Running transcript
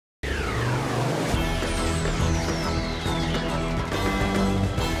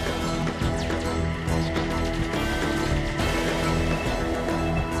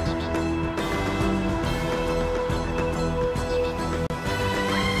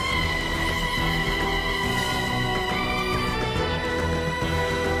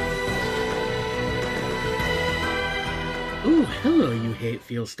Hello, you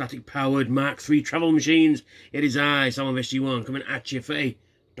hate-fuel static-powered Mark III travel machines. It is I, Sam of SG1, coming at you for a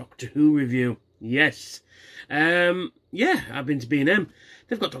Doctor Who review. Yes. Yeah, I've been to B&M.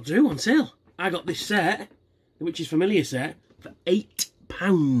 They've got Doctor Who on sale. I got this set, the Witches Familiar set, for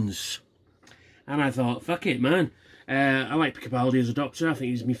 £8. And I thought, fuck it, man. I like Capaldi as a Doctor. I think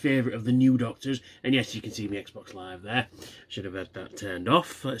he's my favourite of the new Doctors. And yes, you can see my Xbox Live there. Should have had that turned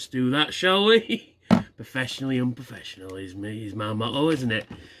off. Let's do that, shall we? Professionally unprofessional is my motto, isn't it?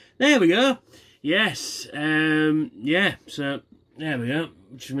 There we go. Yes. Yeah, so there we go.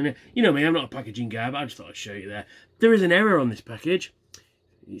 You know me, I'm not a packaging guy, but I just thought I'd show you there. There is an error on this package.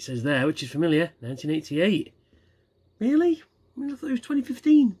 It says there, Which is Familiar, 1988. Really? I thought it was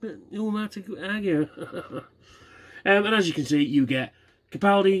 2015, but who am I to argue? And as you can see, you get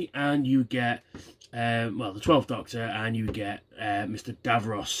Capaldi and you get, well, the 12th Doctor, and you get Mr.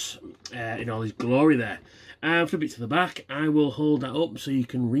 Davros in all his glory there. Flip it to the back. I will hold that up so you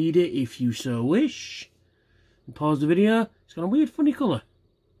can read it if you so wish. And pause the video. It's got a weird, funny colour.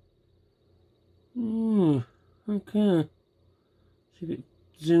 Okay. See if it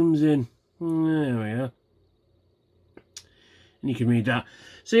zooms in. There we are. And you can read that.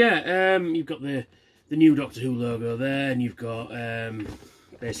 So yeah, you've got the new Doctor Who logo there, and you've got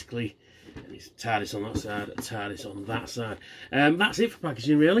basically it's TARDIS on that side, a TARDIS on that side. That's it for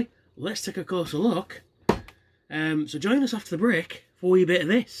packaging, really. Let's take a closer look. So join us after the break for a wee bit of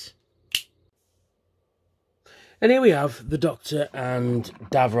this. And here we have the Doctor and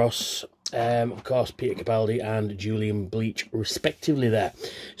Davros, of course, Peter Capaldi and Julian Bleach, respectively there.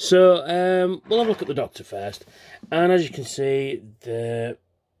 So, we'll have a look at the Doctor first. And as you can see, there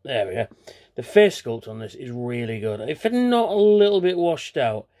we are. The face sculpt on this is really good. If it's not a little bit washed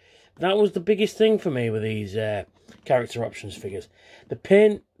out, that was the biggest thing for me with these character options figures. The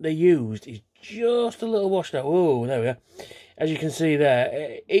paint they used is just a little washed out. Oh, there we are. As you can see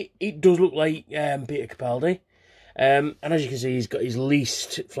there, it does look like Peter Capaldi. And as you can see, he's got his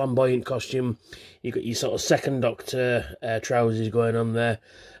least flamboyant costume. You've got your sort of second Doctor trousers going on there.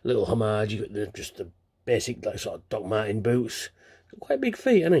 A little homage. You've got just the basic like sort of Doc Martin boots. Got quite big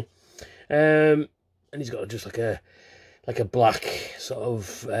feet, hasn't he? And he's got just like a black sort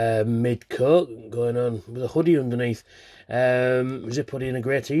of mid coat going on with a hoodie underneath. Zip hoodie and a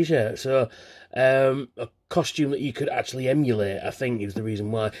grey t-shirt. So a costume that you could actually emulate, I think, is the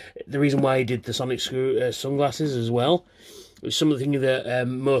reason why. The reason why he did the Sonic Screw sunglasses as well. It was something that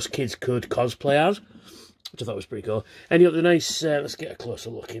most kids could cosplay as, which I thought was pretty cool. And you got the nice, let's get a closer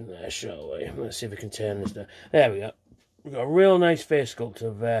look in there, shall we? Let's see if we can turn this down. There we go. We've got a real nice face sculpt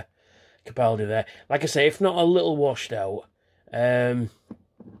of Capaldi there. Like I say, if not a little washed out, you've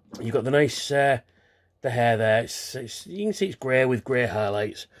got the nice, the hair there. You can see it's grey with grey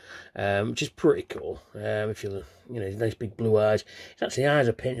highlights, which is pretty cool. If you know, his nice big blue eyes. His actually eyes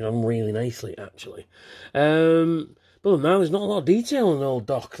are painted on really nicely, actually. But now there's not a lot of detail on the old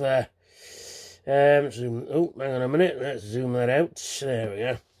Doc there. Zoom. Oh, hang on a minute. Let's zoom that out.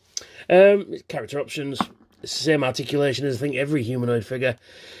 There we go. Character options. It's the same articulation as I think every humanoid figure.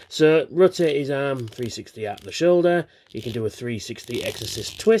 So rotate his arm 360 at the shoulder. You can do a 360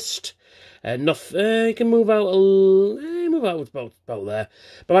 exorcist twist. You can move out about there.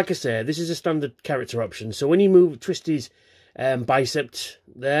 But like I say, this is a standard character option. So when you twist his bicep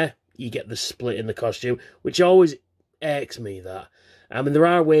there, you get the split in the costume, which always irks me. That I mean, there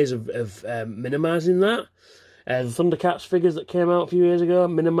are ways of minimising that. The Thundercats figures that came out a few years ago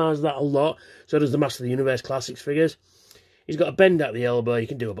minimised that a lot. So does the Master of the Universe Classics figures. He's got a bend at the elbow. You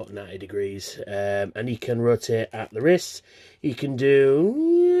can do about 90 degrees. And he can rotate at the wrists. He can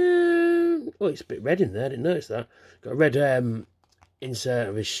do... oh, it's a bit red in there. I didn't notice that. Got a red insert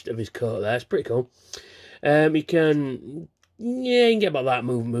of his coat there. It's pretty cool. He can... yeah, you can get about that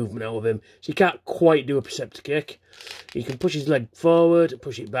movement out of him. So you can't quite do a Preceptor kick. You can push his leg forward,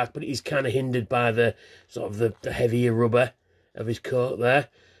 push it back, but he's kind of hindered by the sort of the heavier rubber of his coat there.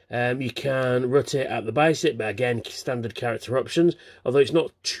 You can rotate at the bicep, but again, standard character options. Although it's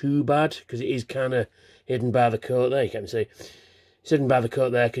not too bad, because it is kind of hidden by the coat there. You can see it's hidden by the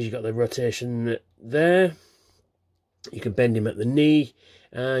coat there because you've got the rotation there. You can bend him at the knee,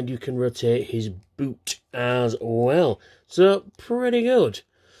 and you can rotate his boot as well. So, pretty good.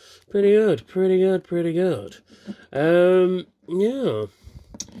 Pretty good. Yeah.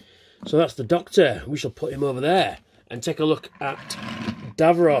 So that's the Doctor. We shall put him over there and take a look at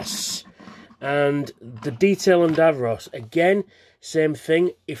Davros. And the detail on Davros, again, same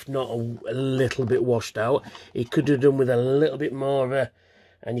thing, if not a little bit washed out. He could have done with a little bit more of a...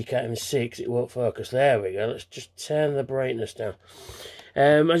 and you can't even see because it won't focus. There we go. Let's just turn the brightness down.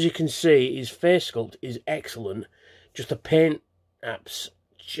 As you can see, his face sculpt is excellent. Just the paint App's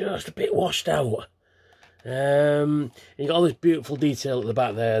just a bit washed out. And you got all this beautiful detail at the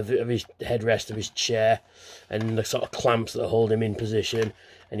back there of his headrest of his chair and the sort of clamps that hold him in position,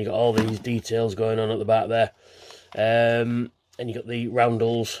 and you got all these details going on at the back there. And you got the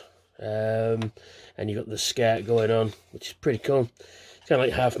roundels, and you got the skirt going on, which is pretty cool. It's kind of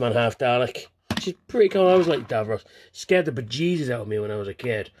like half man, half Dalek, which is pretty cool. I was like Davros. Scared the bejesus out of me when I was a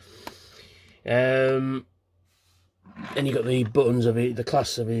kid. And you got the buttons of it, the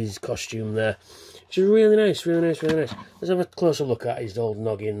clasp of his costume there, which is really nice, really nice, really nice. Let's have a closer look at his old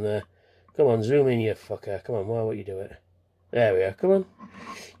noggin there. Come on, zoom in, you fucker. Come on, why won't you do it? There we are, come on.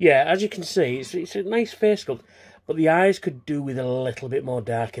 Yeah, as you can see, it's a nice face sculpt, but the eyes could do with a little bit more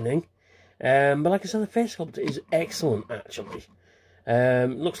darkening. But like I said, the face sculpt is excellent, actually.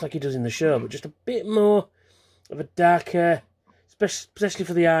 Looks like he does in the show, but just a bit more of a darker, especially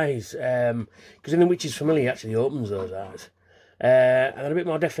for the eyes. Because in The Witch's Familiar, he actually opens those eyes. And a bit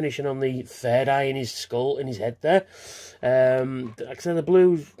more definition on the third eye in his skull, in his head there. Like I said, the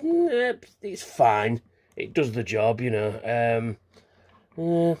blue, it's fine. It does the job, you know.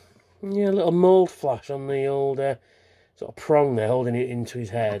 Yeah, a little mould flash on the old sort of prong there, holding it into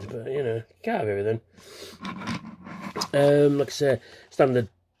his head. But, you know, you can't have everything. Like I say, standard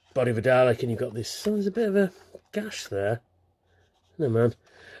body of a Dalek, and you've got this, so there's a bit of a gash there. No, man.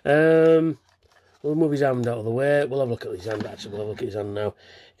 We'll move his hand out of the way. We'll have a look at his hand, actually. We'll have a look at his hand now.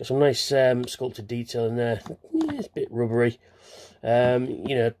 Got some nice sculpted detail in there. Yeah, it's a bit rubbery.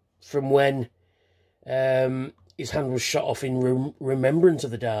 You know, from when his hand was shot off in remembrance of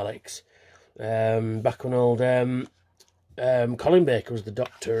the Daleks. Back when old Colin Baker was the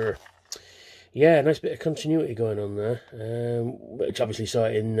Doctor. Yeah, nice bit of continuity going on there. Which obviously saw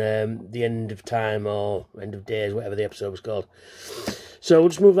it in The End of Time or End of Days, whatever the episode was called. So we'll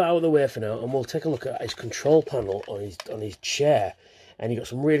just move that out of the way for now, and we'll take a look at his control panel on his chair. And you've got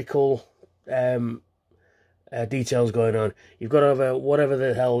some really cool details going on. You've got over whatever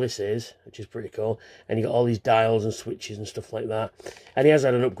the hell this is, which is pretty cool. And you've got all these dials and switches and stuff like that. And he has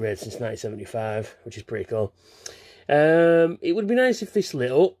had an upgrade since 1975, which is pretty cool. It would be nice if this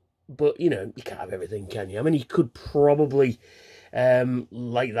lit up, but, you know, you can't have everything, can you? I mean, you could probably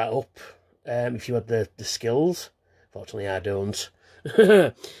light that up if you had the skills. Fortunately, I don't.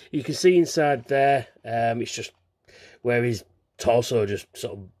 You can see inside there, it's just where his torso just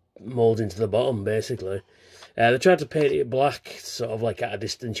sort of moulds into the bottom, basically. They tried to paint it black, sort of like at a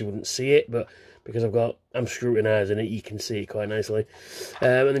distance you wouldn't see it, but because I'm scrutinising it, you can see it quite nicely.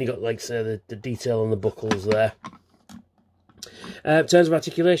 And then you got, like, say, the detail on the buckles there. In terms of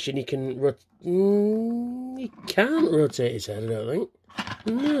articulation, you can he can't rotate his head, I don't think.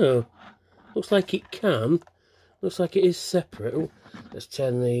 No. Looks like it can. Looks like it is separate. Ooh, let's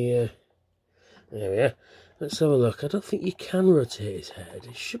turn the... there we are. Let's have a look. I don't think you can rotate his head.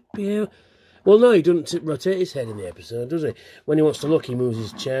 It should be able... Well, no, he doesn't rotate his head in the episode, does he? When he wants to look, he moves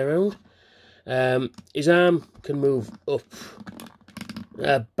his chair around. His arm can move up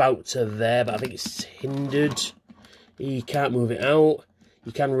about to there, but I think it's hindered. He can't move it out.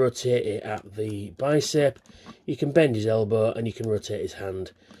 You can rotate it at the bicep. You can bend his elbow, and you can rotate his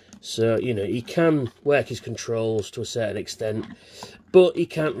hand. So, you know, he can work his controls to a certain extent, but he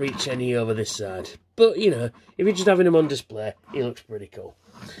can't reach any over this side. But, you know, if you're just having him on display, he looks pretty cool.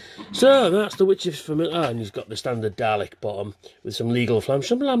 So, that's the Witch's Familiar. Oh, and he's got the standard Dalek bottom with some legal flam.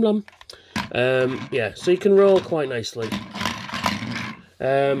 Yeah, so you can roll quite nicely.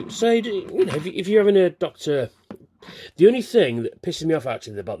 So, you know, if you're having a Doctor... The only thing that pisses me off,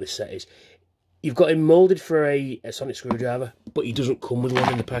 actually, about this set is you've got him moulded for a sonic screwdriver, but he doesn't come with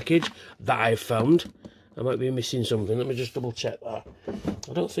one in the package that I've found. I might be missing something. Let me just double check that.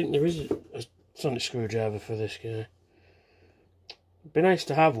 I don't think there is a sonic screwdriver for this guy. It'd be nice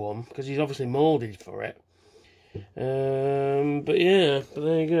to have one, because he's obviously moulded for it. But yeah, but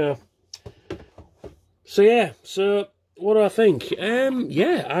there you go. So yeah, so what do I think?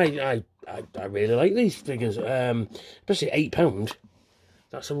 Yeah, I really like these figures, especially £8.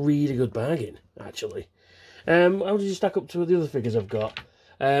 That's a really good bargain, actually. How does it stack up to the other figures I've got?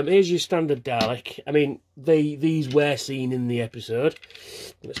 Here's your standard Dalek. I mean, these were seen in the episode.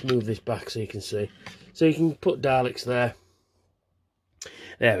 Let's move this back so you can see. So you can put Daleks there.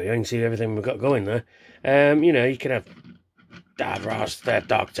 There we go, you can see everything we've got going there. You know, you can have Davros, the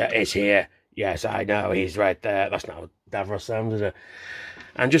Doctor is here. Yes, I know, he's right there. That's not how Davros sounds, is it?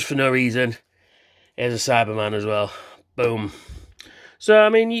 And just for no reason, here's a Cyberman as well. Boom. So, I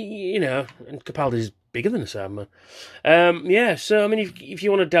mean, you know, and Capaldi's bigger than a Cyberman. Yeah, so, I mean, if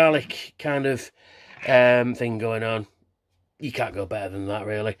you want a Dalek kind of thing going on, you can't go better than that,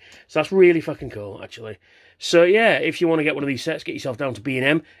 really. So that's really fucking cool, actually. So yeah, if you want to get one of these sets, get yourself down to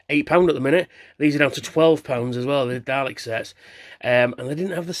B&M, £8 at the minute. These are down to £12 as well, the Dalek sets. And they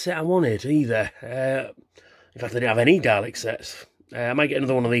didn't have the set I wanted either. In fact, they didn't have any Dalek sets. I might get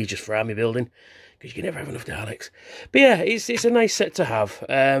another one of these just for army building, because you can never have enough Daleks. But yeah, it's a nice set to have.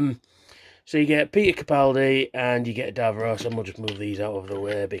 So you get Peter Capaldi and you get Davros, and we'll just move these out of the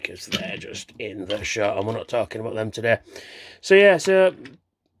way because they're just in the shot, and we're not talking about them today. So yeah, so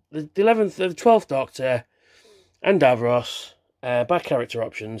the 12th Doctor and Davros, bad character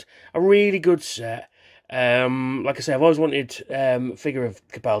options, a really good set. Like I say, I've always wanted figure of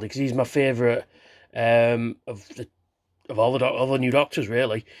Capaldi because he's my favourite of all the new Doctors,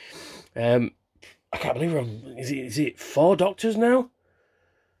 really. I can't believe is it 4 Doctors now?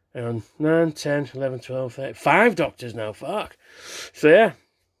 9, 10, 11, 12, 13, 5 Doctors now, fuck. So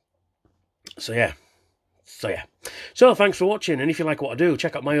yeah. So thanks for watching, and if you like what I do,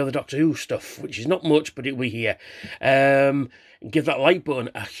 check out my other Doctor Who stuff, which is not much, but it'll be here. Give that like button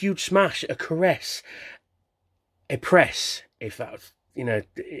a huge smash, a caress, a press, if that's,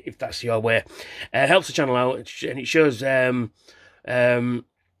 if that's your way. Helps the channel out, and it shows YouTube,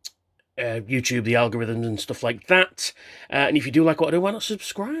 the algorithms and stuff like that. And if you do like what I do, why not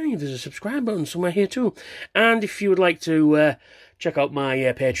subscribe? There's a subscribe button somewhere here too. And if you would like to check out my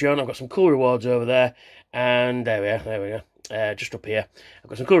Patreon, I've got some cool rewards over there. And there we are, just up here. I've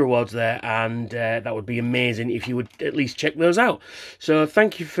got some cool rewards there, and that would be amazing if you would at least check those out. So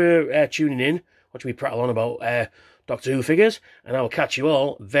thank you for tuning in, watching me prattle on about Doctor Who figures, and I will catch you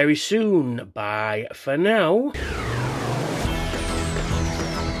all very soon. Bye for now.